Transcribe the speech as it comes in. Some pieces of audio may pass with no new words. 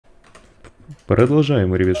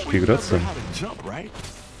Продолжаем, ребятушки, играться.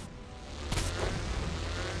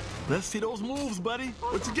 Let's see those moves, buddy.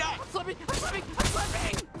 What you got? I'm slipping.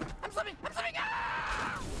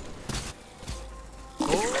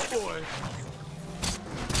 Oh boy.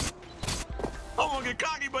 I won't get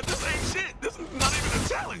cocky, but this ain't shit. This is not even a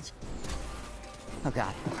challenge. Oh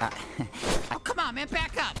God. Oh, come on, man,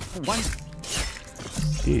 back up. One.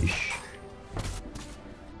 Ish.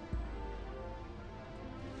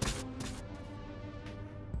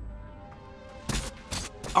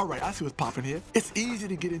 All right, I see what's popping here. It's easy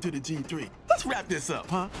to get into the G3. Let's wrap this up,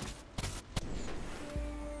 huh?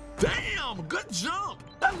 Damn, good jump.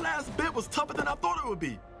 That last bit was tougher than I thought it would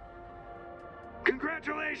be.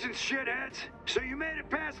 Congratulations, shitheads. So you made it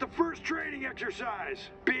past the first training exercise.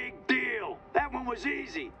 Big deal. That one was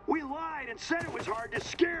easy. We lied and said it was hard to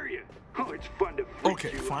scare you. Oh, it's fun to freak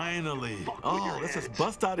Okay, you finally. out. Oh, let's just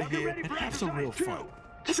bust out of here and have some real fun.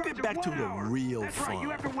 Let's get back to the real That's right, you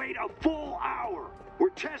fun. have to wait a full hour. We're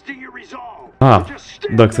testing your resolve. А,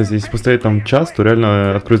 да, кстати, если поставить там час, то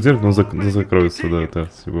реально откроется дверь, но закроется, да, это,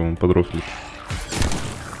 если бы он подрофлит.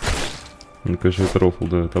 Ну, конечно, это рофл,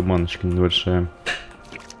 да, это обманочка небольшая.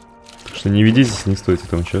 Так что не ведитесь, не стойте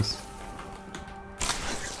там сейчас.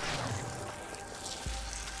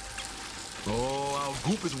 Oh, our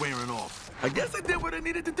goop is wearing off. I guess I did what I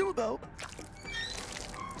needed to do, though.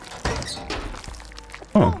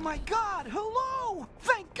 Oh my God, hello!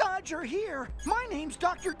 Thank God you're here. My name's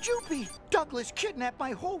Dr. Jupy. Douglas kidnapped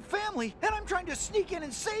my whole family, and I'm trying to sneak in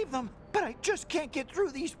and save them. But I just can't get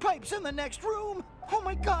through these pipes in the next room. Oh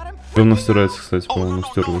my God, I'm Давно freaking стирается, out. кстати, Oh, по-моему, no,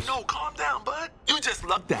 стерлась. calm down, bud. You just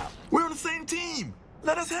lucked out. We're on the same team.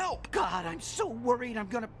 Let us help. God, I'm so worried I'm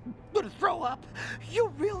gonna throw up.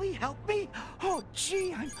 You really helped me? Oh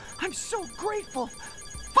gee, I'm so grateful.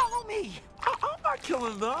 Follow me. I'm not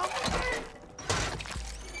killing them.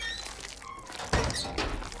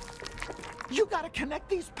 You gotta connect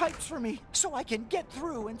these pipes for me so I can get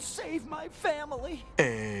through and save my family.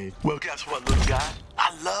 Hey, well, guess what, little guy?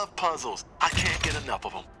 I love puzzles. I can't get enough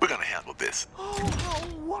of them. We're gonna handle this. Oh,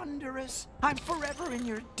 how wondrous. I'm forever in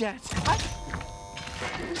your debt.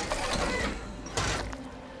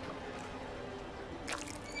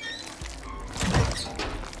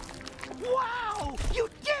 Wow! You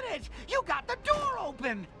did it! You got the door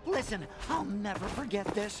open! Listen, I'll never forget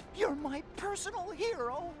this. You're my personal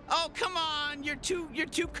hero. Oh, come on. You're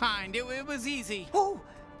too kind. It was easy. Oh,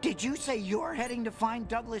 did you say you're heading to find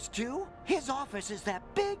Douglas too? His office is that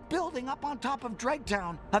big building up on top of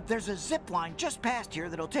Dregtown. There's a zip line just past here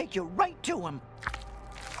that'll take you right to him.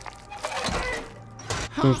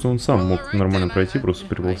 Потому что он сам мог нормально пройти, просто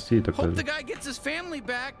переползти и так Hope the далее. guy gets his family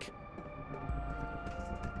back.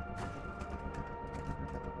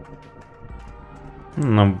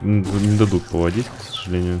 Нам не дадут поводить, к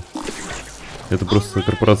сожалению. Это просто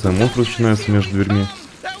корпорация монстров начинается между дверьми.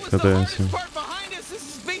 Катаемся.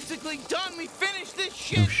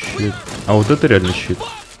 Oh, щит. А вот это реально щит.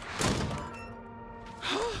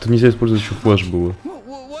 Это нельзя использовать, еще флеш было.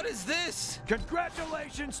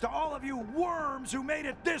 Congratulations to all of you worms who made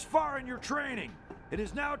it this far in your training. It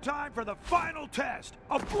is now time for the final test,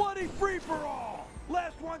 a bloody free-for-all.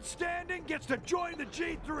 Last one standing gets to join the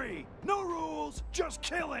G3. No rules, just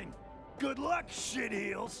killing. Good luck,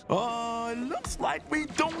 shitheels. It looks like we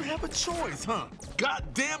don't have a choice, huh?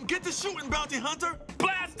 Goddamn, get to shooting, bounty hunter!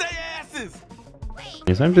 Blast their asses!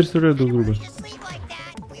 Они сами перестреляют друг друга.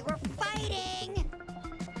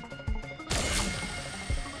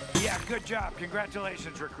 Yeah, good job.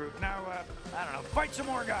 Congratulations, recruit. Now, I don't know, fight some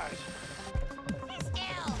more guys.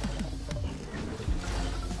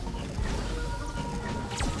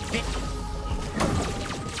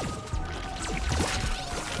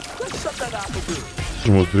 Let's shut that out for good.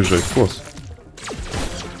 Вот приезжает класс.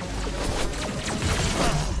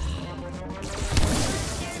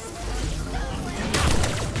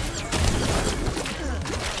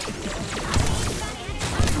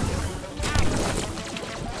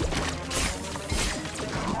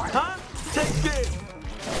 Huh? Take this.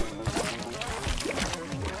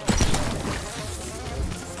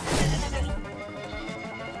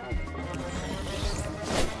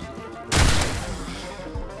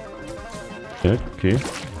 Так, окей.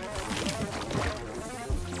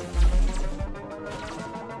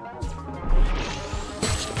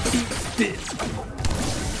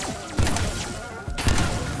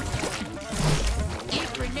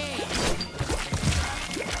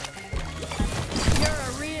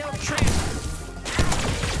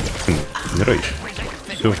 Умирай.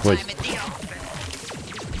 Все, хватит.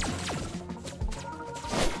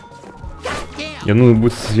 Я ну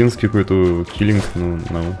будет свинский какой-то киллинг, ну,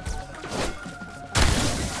 no.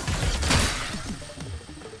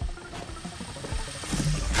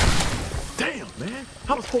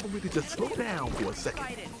 I was hoping we could just slow down for a second.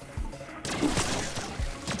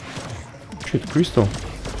 Че это, Кристалл?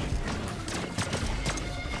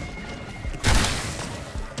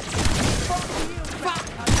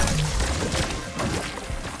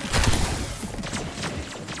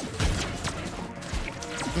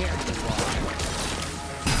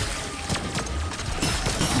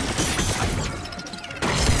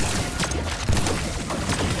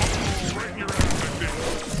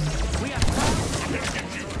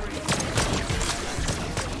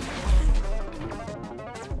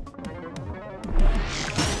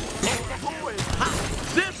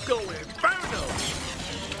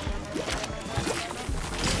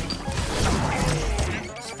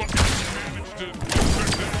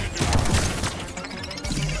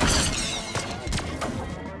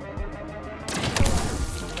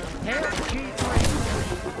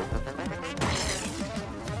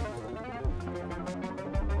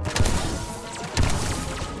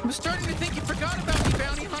 I'm starting to think you forgot about me,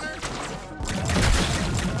 bounty hunter.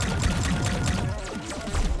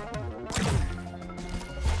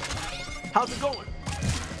 How's it going?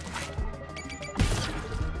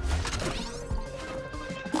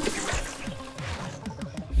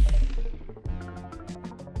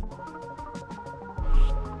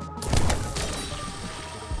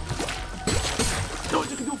 Know what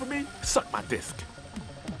you can do for me? Suck my disc.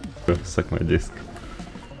 Suck my disc.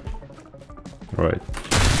 Right.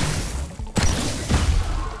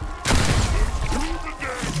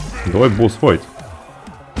 Давай босс файт.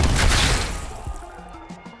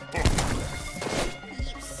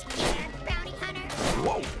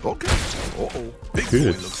 Whoa, okay. Uh-oh. Big boy Shit.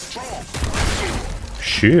 looks strong.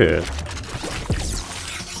 Shit.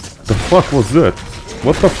 The fuck was that?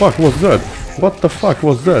 What the fuck was that? What the fuck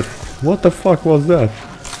was that? What the fuck was that?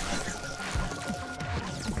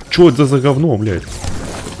 Чё это за говно, блядь?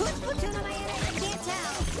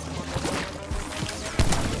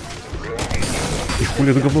 И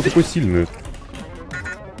хули это говно такое сильное?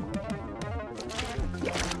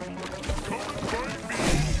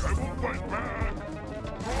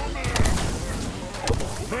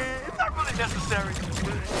 It's not really necessary.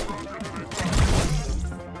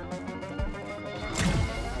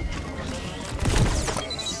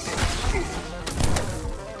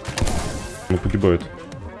 Он погибает.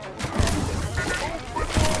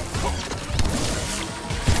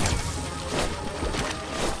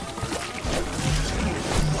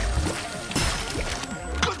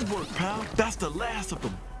 Good work, pal. That's the last of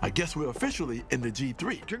them. I guess we're officially in the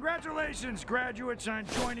G3. Congratulations, graduates, on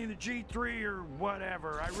joining the G3 or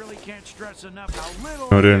whatever. I really can't stress enough how little.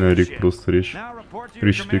 Ну реально, Рик просто речь. Now report to your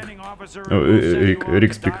Рич пик. commanding officer. О, We'll send you Рик, off to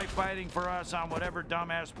Рикс пик. die fighting for us on whatever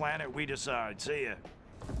dumbass planet we decide. See ya.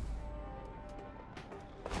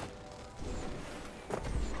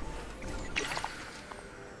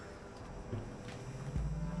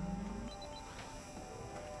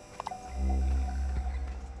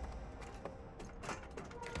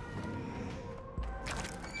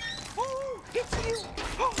 Oh, it's you!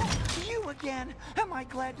 Oh, you again! Am I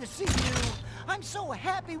glad to see you? I'm so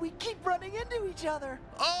happy we keep running into each other.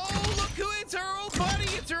 Oh, look who it's our old buddy.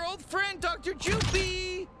 It's our old friend, Dr.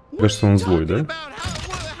 Jupy. Кажется, он злой, да?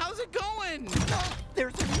 How's it going? Oh,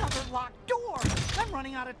 there's another locked door. I'm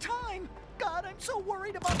running out of time. God, I'm so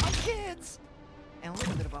worried about my kids. And a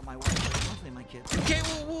little bit about my wife, but mostly my kids. Okay,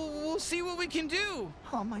 we'll see what we can do.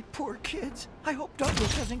 Oh, my poor kids. I hope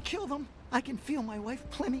Douglas doesn't kill them. I can feel my wife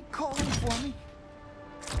Plemmy calling for me.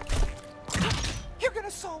 You're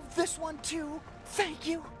gonna solve this one too. Thank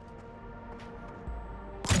you.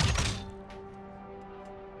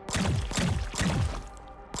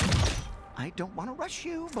 I don't want to rush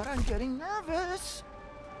you, but I'm getting nervous.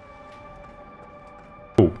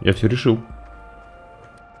 О, я все решил.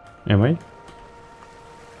 Am I?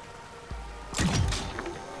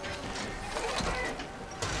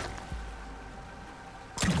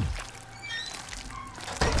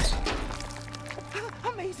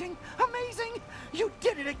 Amazing! Amazing! You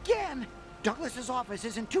did it again! Douglas's office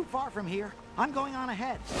isn't too far from here. I'm going on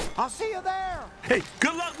ahead. I'll see you there! Hey,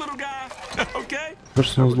 good luck, little guy. Okay?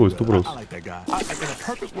 Кажется, он злой, 100%. I like that guy. In a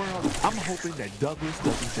perfect world, I'm hoping that Douglas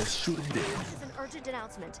doesn't just shoot him dead. This is an urgent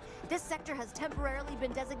announcement. This sector has temporarily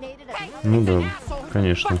been designated as Ну да,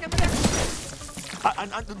 конечно.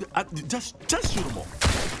 Just shoot him all.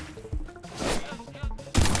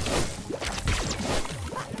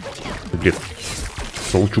 Бред.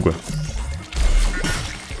 Солчуга.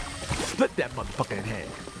 Split that motherfucker in half.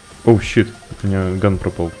 Оу, щит. У меня ган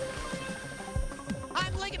пропал.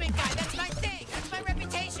 I'm ligament guy. That's my thing. That's my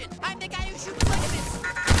reputation. I'm the guy who shoots ligaments.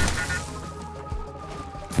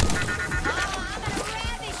 I'm gonna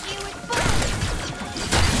ravish you with bullets.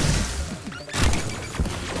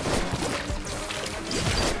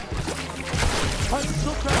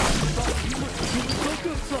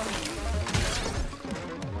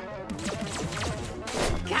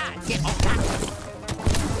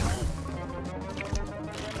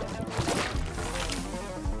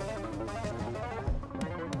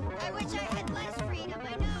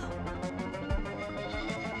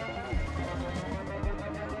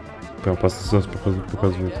 Опасность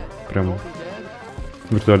показывает. Прям в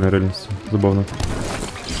виртуальной реальности. Забавно.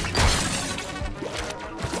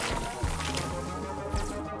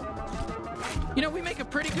 You know, we make a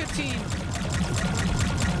pretty good team.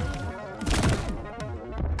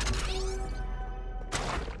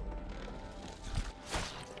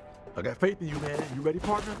 I got faith in you, man. You ready,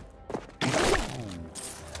 partner?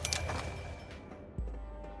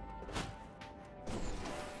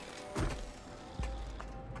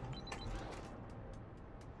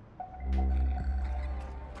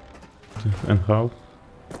 And how?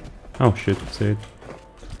 Oh shit, say it.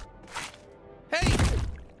 Hey,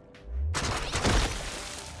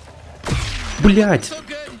 Блять! so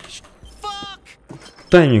good. Fuck.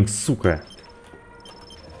 Тайминг, сука!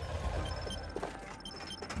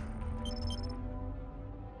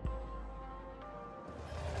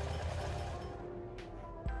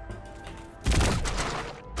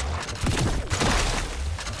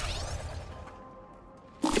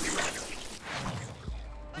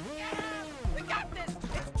 We got this.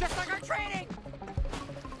 It's just like our training.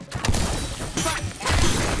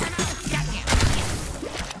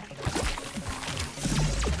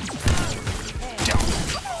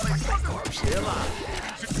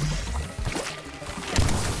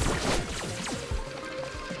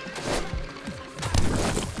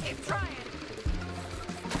 Keep trying.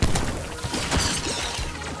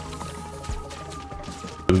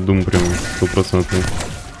 Думаю, прям 100%.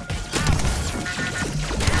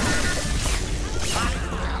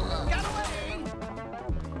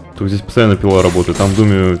 Тут здесь постоянно пила работает. Там в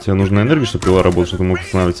Думе тебе нужна энергия, чтобы пила работала, чтобы ты мог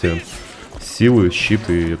восстанавливать себе силы, щит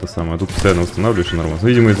и это самое. А тут постоянно восстанавливаешь и нормально. Ну,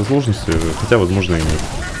 видимо, из-за сложности, хотя, возможно, и нет.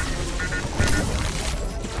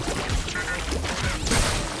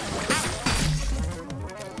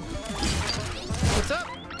 What's up?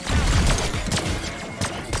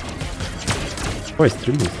 Давай,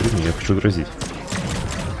 стрельни, я хочу отразить.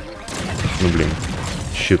 Ну, блин.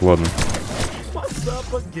 Щит, ладно. What's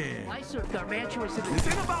up again? This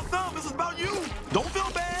ain't about them. This is about you. Don't feel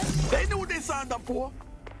bad. They knew what they signed up for.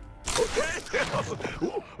 Okay?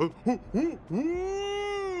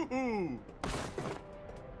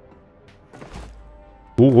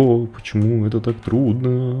 О, почему это так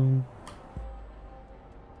трудно?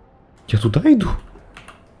 Я туда иду?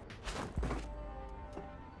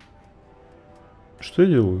 Что я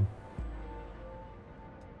делаю?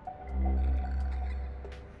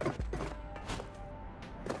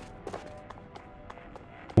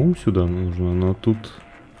 По-моему, сюда нужно, но тут...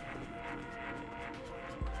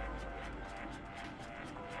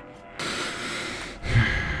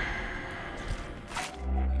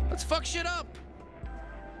 Let's fuck shit up.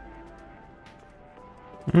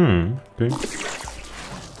 Окей.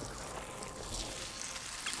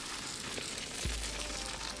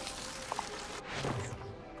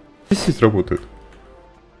 Здесь работает.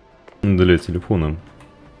 Для телефона.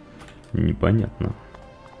 Непонятно.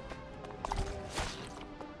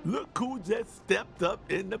 Look who just stepped up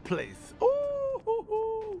in the place.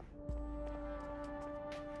 Ooh.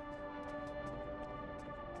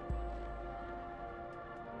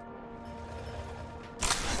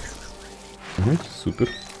 Супер.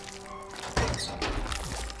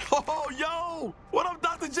 Oh, yo! What up,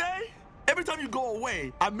 Dr. J? Every time you go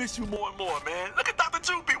away, I miss you more and more, man. Look at Dr.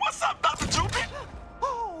 Joopy. What's up, Dr. Joopy?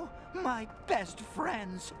 Oh, my best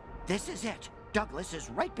friends. This is it. Douglas is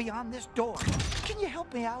right beyond this door. Can you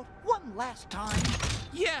help me out one last time?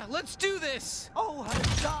 Yeah, let's do this. Oh,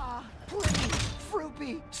 huzzah! Please,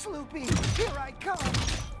 Froopy, Sloopy, here I come.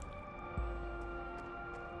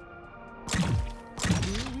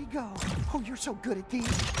 Here we go. Oh, you're so good at these.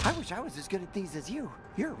 I wish I was as good at these as you.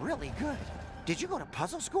 You're really good. Did you go to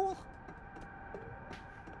puzzle school?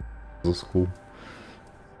 За скул.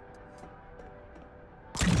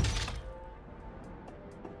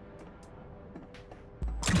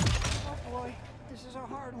 Oh boy, this is a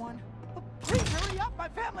hard one. Oh, please hurry up, my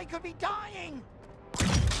family could be dying.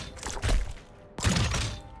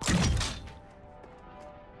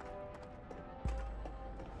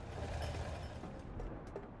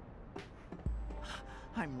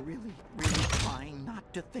 I'm really trying not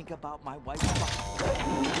to think about my wife's life.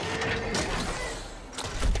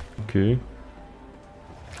 Окей.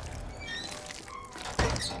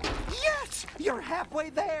 Yes! You're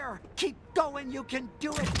halfway there! Keep going, you can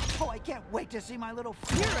do it! Oh, I can't wait to see my little...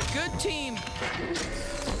 You're a good team.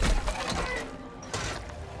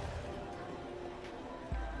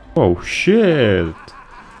 Оу, щет!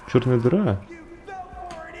 Черная дыра. You fell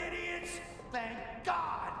for it, idiots! Thank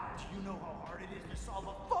God! Do you know how hard it is to solve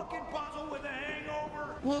a fucking puzzle with a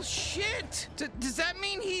hangover? Well, shit. Does that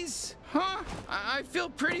mean he's... Huh? I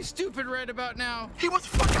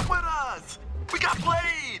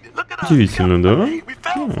Удивительно, да?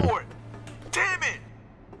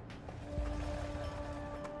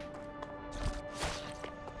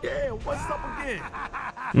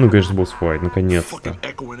 Ну, конечно, босс-файт, наконец-то.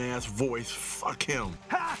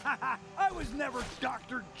 I was never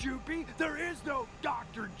Dr. Jupy. There is no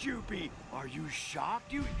Dr. Jupy. Are you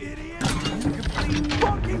shocked, you idiot? You complete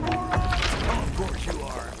fucking moron! Oh, of course you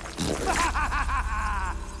are.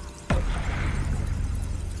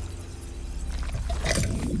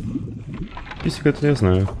 Писик, это я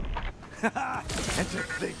знаю. And to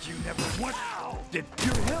think you never once did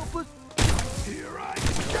you're helpless. Here I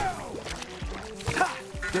go. Ha!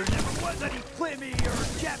 There never was any Climmy or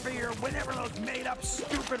Jeffy or whatever those made-up,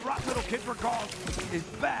 stupid, rotten little kids were called. In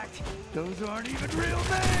fact, those aren't even real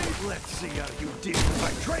names. Let's see how you deal with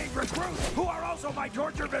my trained recruits, who are also my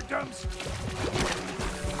torture victims.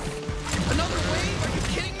 Another wave? Are you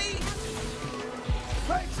kidding me?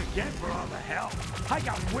 Thanks again for all the help. I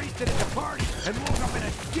got wasted at the party and woke up in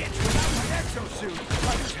a ditch without my exosuit.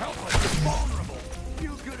 I was helpless and vulnerable.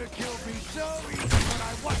 You could have killed me so easy when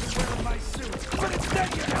I wasn't wearing my suit, but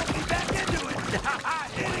instead you helped me back into it.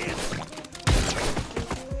 Idiots!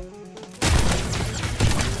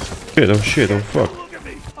 Это вообще, это факт. Look at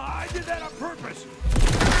me. I did that on purpose.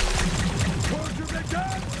 Torture victim,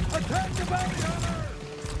 attack the bounty hunter.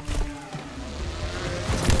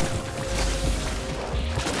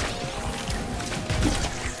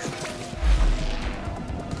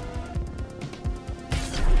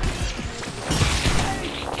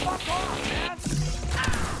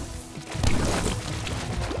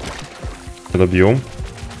 Добьем.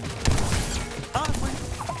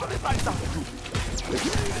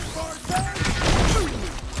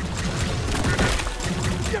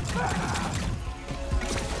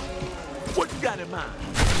 What you got in mind?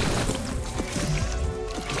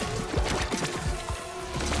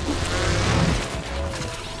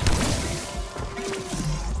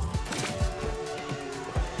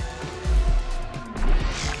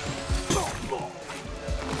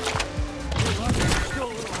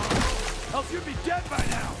 Else you'd be dead by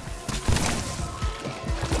now.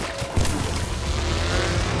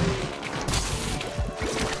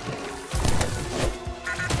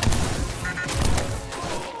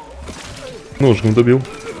 Ножиком добил.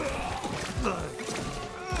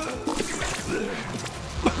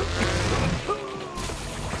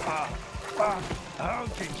 How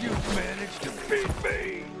could you manage to beat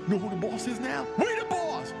me? Know who the boss is now? We the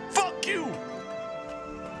boss! Fuck you!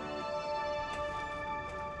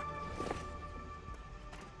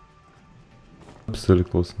 Писали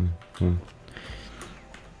классные.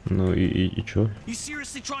 Ну и чё? You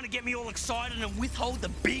seriously trying to get me all excited and withhold the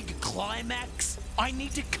big climax? I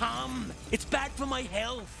need to come. It's bad for my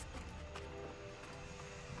health.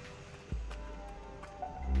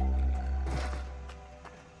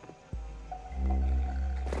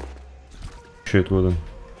 Чё это вот он?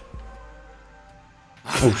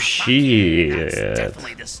 Oh shit!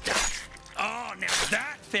 Definitely the stuff. Oh, now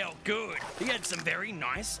that felt good. He had some very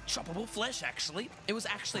nice choppable flesh, actually. It was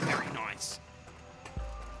actually very nice.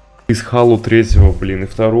 Из Halo 3, блин, и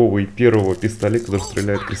 2, и 1 пистолет, который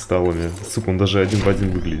стреляет кристаллами. Сука, он даже один в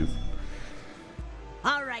один выглядит.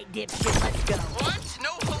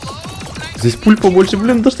 Здесь пуль побольше,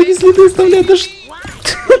 блин, да что не следы оставляют, да что...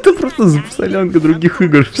 Это просто солянка других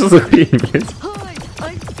игр, что за хрень, блядь?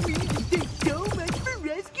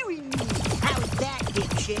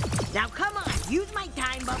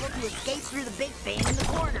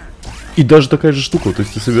 И даже такая же штука, то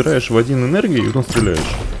есть ты собираешь в один энергию и потом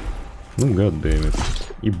стреляешь. Ну, goddammit.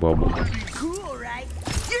 И бабл.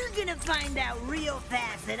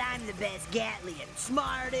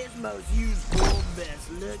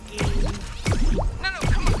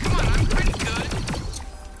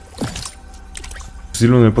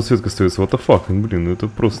 Зеленая подсветка остается. What the fuck? Блин, ну это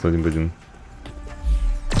просто один в один.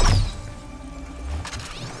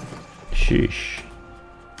 Щищ.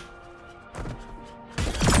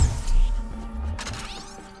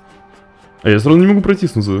 А я сразу не могу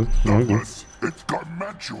протиснуться. Не могу.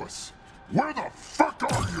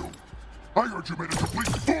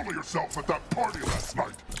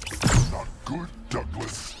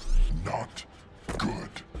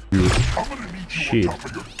 Shit.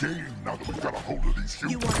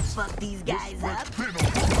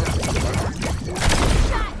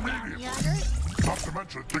 Not to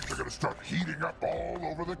mention, things are gonna start heating up all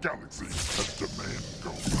over the galaxy as demand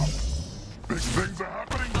goes up. Big things are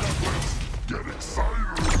happening, Douglas. Get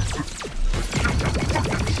excited.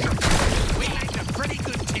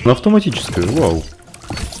 На автоматическое, вау.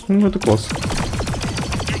 Ну это класс.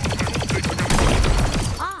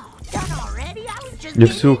 Я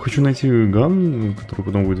все хочу найти ган, который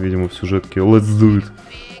потом будет, видимо, в сюжетке. Let's do it.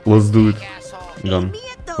 Let's do it. Ган.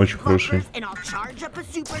 Очень хороший.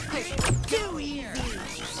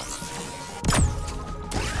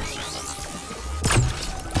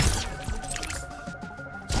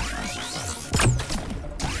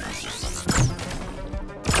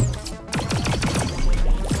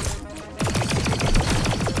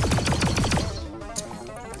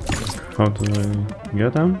 How do I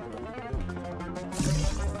get them?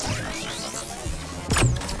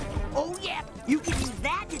 Oh yeah, you can use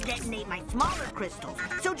that to detonate my smaller crystals.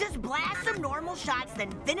 So just blast some normal shots,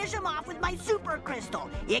 then finish them off with my super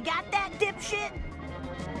crystal. You got that, dipshit?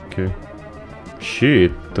 Okay.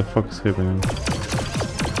 Shit, the fuck is happening?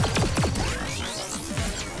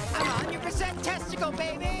 I'm 100% testicle,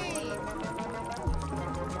 baby!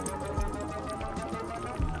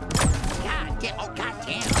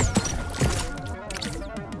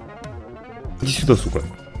 Иди сюда, сука.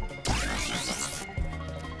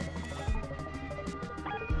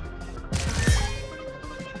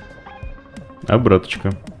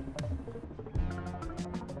 Обраточка.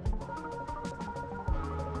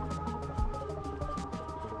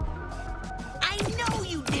 I know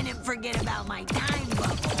you didn't forget about my time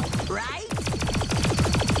bubble, right?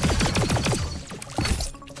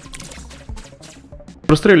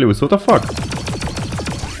 Простреливается, what the fuck?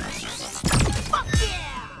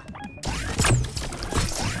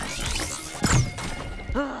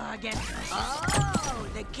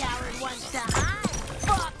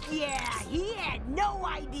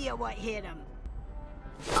 What hit him?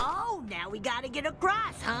 Oh, now we gotta get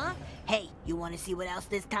across, huh? Hey, you wanna see what else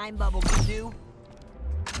this time bubble can do?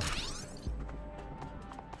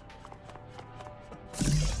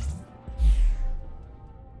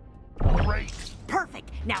 Great.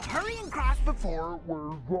 Perfect. Now hurry and cross before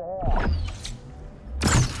we're wrong.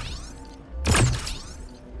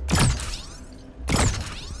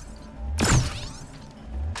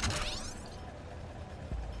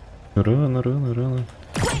 Рано.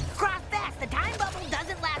 Quick, cross fast. The time bubble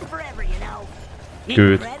doesn't last forever, you know.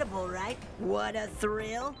 Good. Incredible, right? What a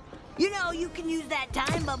thrill. You know, you can use that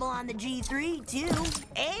time bubble on the G3, too.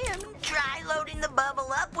 And try loading the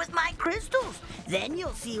bubble up with my crystals. Then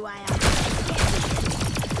you'll see why I'm...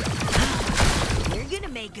 You're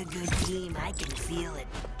gonna make a good team, I can feel it.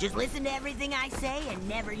 Just listen to everything I say and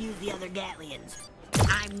never use the other Gatlians.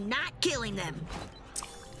 I'm not killing them.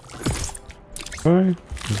 Alright,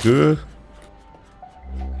 good.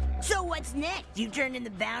 So what's next? You turn in the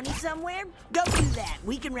bounty somewhere? Go do that.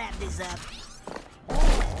 We can wrap this up.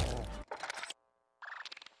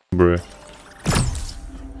 Бре.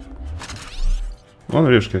 Ну,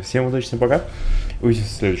 ребятушки, всем удачи, всем пока. Увидимся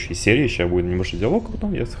в следующей серии. Сейчас будет небольшой диалог, а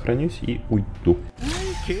потом я сохранюсь и уйду.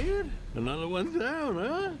 Another one down,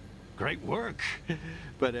 huh? Great work.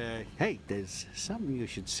 But, hey, there's something you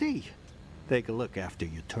should see. Take a look after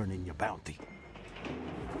you turn in your bounty.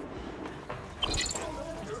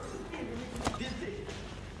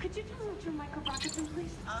 Could you tell me your micro processing,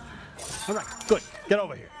 please? All right, good. Get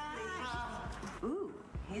over here. Ooh,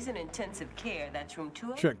 he's in intensive care. That's room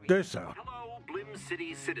 203. Check this out. Hello, Blim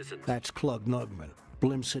City citizens. That's Clug Nugman,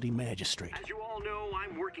 Blim City Magistrate. As you all know,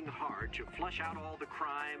 I'm working hard to flush out all the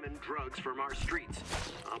crime and drugs from our streets.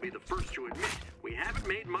 I'll be the first to admit we haven't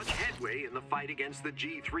made much headway in the fight against the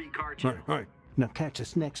G3 cartel. All right. Now catch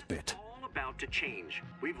this next bit. All about to change.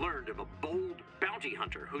 We've learned of a bold bounty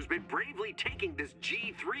hunter who's been bravely taking this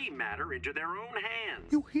G3 matter into their own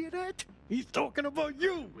hands. You hear that? He's talking about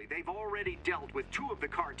you. They've already dealt with two of the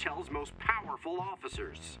cartel's most powerful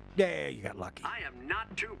officers. Yeah, you got lucky. I am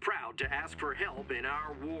not too proud to ask for help in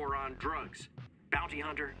our war on drugs. Bounty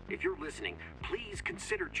Hunter, if you're listening, please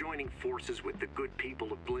consider joining forces with the good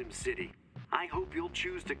people of Blim City. I hope you'll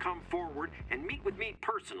choose to come forward and meet with me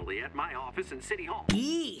personally at my office in City Hall.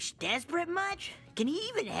 Yeesh, desperate much? Can he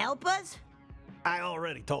even help us? I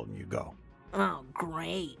already told him you go. Oh,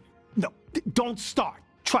 great. No, don't start.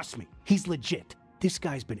 Trust me, he's legit. This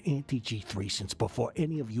guy's been anti-G3 since before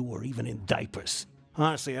any of you were even in diapers.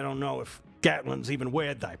 Honestly, I don't know if Gatlins even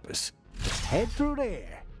wear diapers. Just head through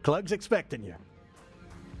there. Clug's expecting you.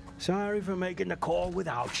 Sorry for making the call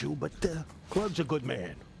without you, but Clug's a good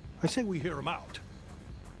man. I say we hear him out.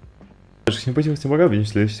 Всем спасибо, всем пока.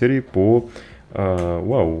 Увидимся в следующей серии по...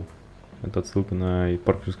 вау. Это отсылка на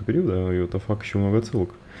парк юрского периода, и вот факт еще много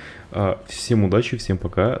отсылок. Всем удачи, всем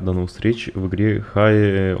пока. До новых встреч в игре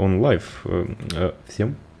High on Life.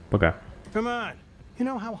 Всем пока. Come on. You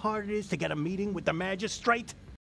know how hard it is to get a meeting with the magistrate?